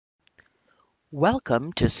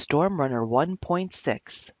Welcome to StormRunner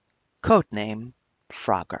 1.6, codename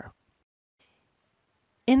Frogger.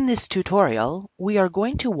 In this tutorial, we are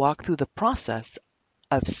going to walk through the process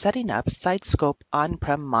of setting up SiteScope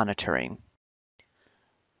On-Prem monitoring.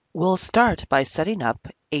 We'll start by setting up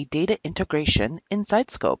a data integration in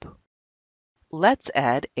SiteScope. Let's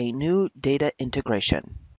add a new data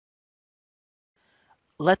integration.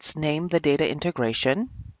 Let's name the data integration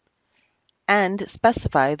and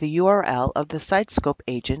specify the URL of the SiteScope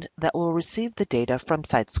agent that will receive the data from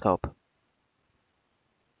SiteScope.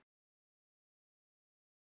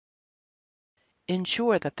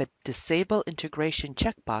 Ensure that the Disable Integration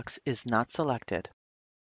checkbox is not selected.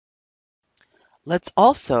 Let's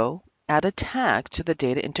also add a tag to the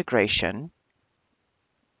data integration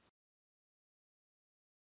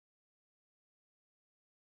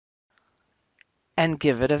and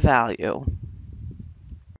give it a value.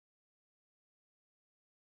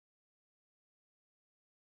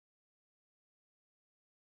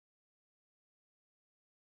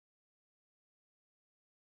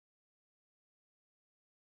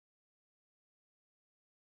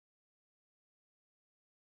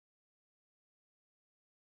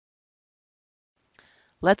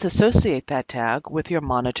 Let's associate that tag with your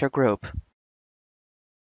monitor group.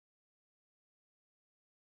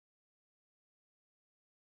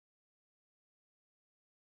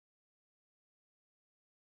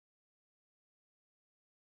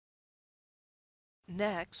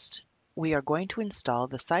 Next, we are going to install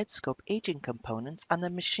the SiteScope agent components on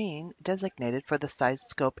the machine designated for the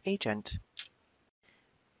SiteScope agent.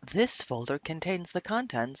 This folder contains the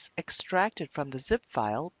contents extracted from the zip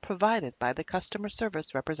file provided by the customer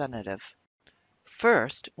service representative.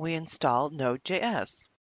 First, we install Node.js.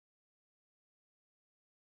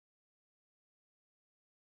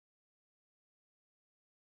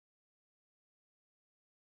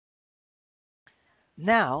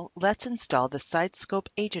 Now, let's install the SiteScope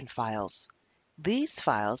agent files. These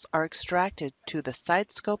files are extracted to the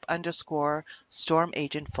SiteScope_Storm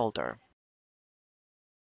agent folder.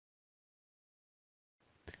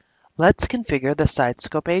 Let's configure the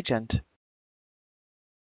SiteScope agent.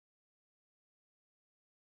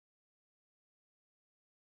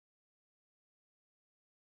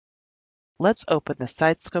 Let's open the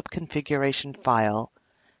SiteScope configuration file,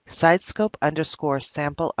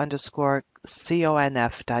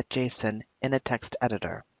 SiteScope_sample_conf.json in a text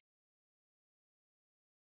editor.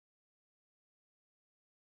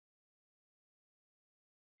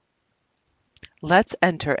 Let's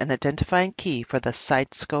enter an identifying key for the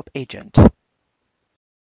SiteScope agent.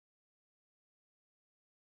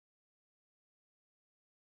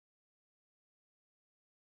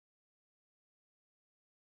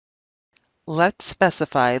 Let's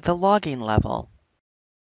specify the logging level.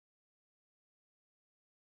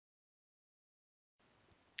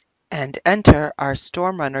 And enter our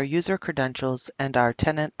StormRunner user credentials and our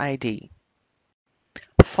tenant ID.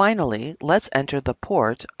 Finally, let's enter the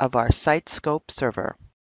port of our SiteScope server.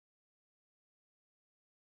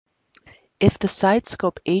 If the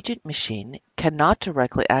SiteScope agent machine cannot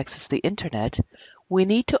directly access the internet, we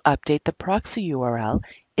need to update the proxy URL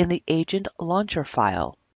in the agent launcher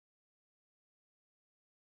file.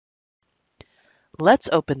 Let's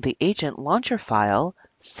open the agent launcher file,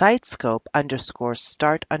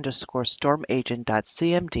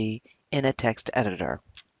 SiteScope_start_stormagent.cmd in a text editor.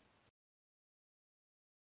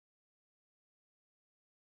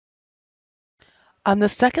 On the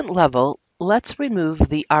second level, let's remove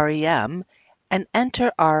the REM and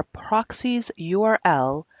enter our proxy's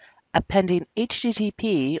URL, appending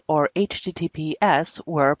HTTP or HTTPS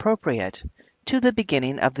where appropriate, to the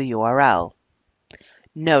beginning of the URL.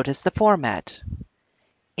 Notice the format: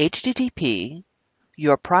 HTTP,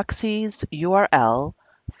 your proxy's URL,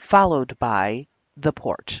 followed by the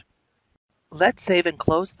port. Let's save and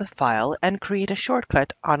close the file and create a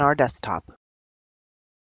shortcut on our desktop.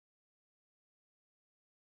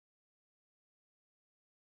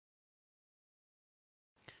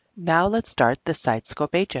 Now let's start the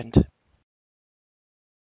SiteScope agent.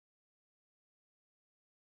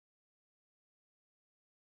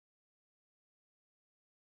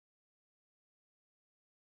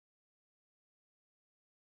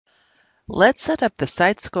 Let's set up the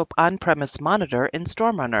SiteScope on-premise monitor in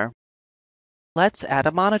StormRunner. Let's add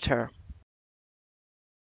a monitor.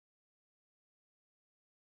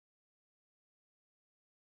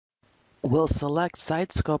 We'll select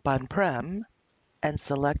SiteScope On-Prem and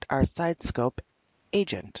select our SiteScope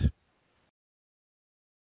agent.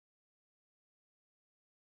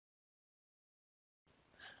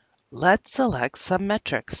 Let's select some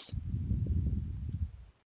metrics.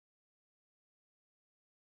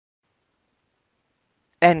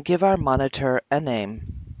 and give our monitor a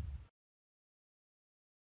name.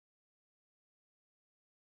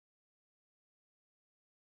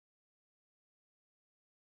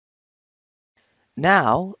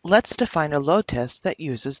 Now, let's define a load test that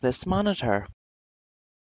uses this monitor.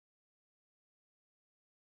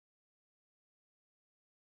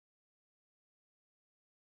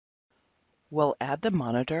 We'll add the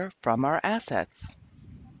monitor from our assets.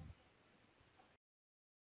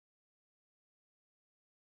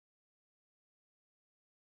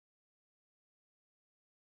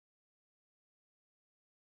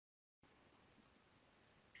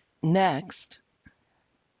 Next,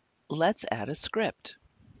 let's add a script.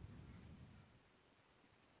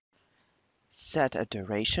 Set a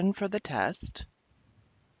duration for the test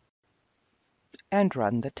and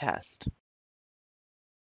run the test.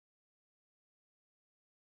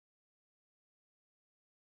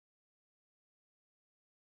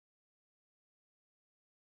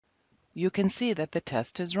 You can see that the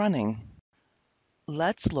test is running.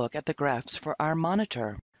 Let's look at the graphs for our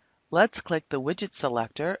monitor. Let's click the widget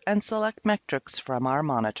selector and select metrics from our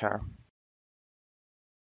monitor.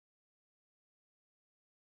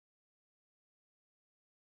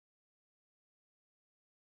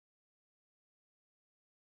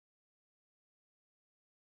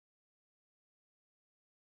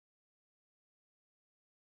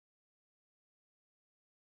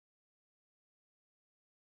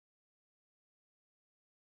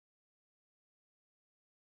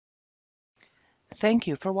 Thank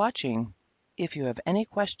you for watching. If you have any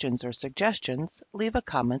questions or suggestions, leave a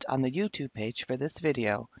comment on the YouTube page for this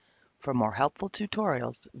video. For more helpful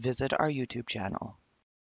tutorials, visit our YouTube channel.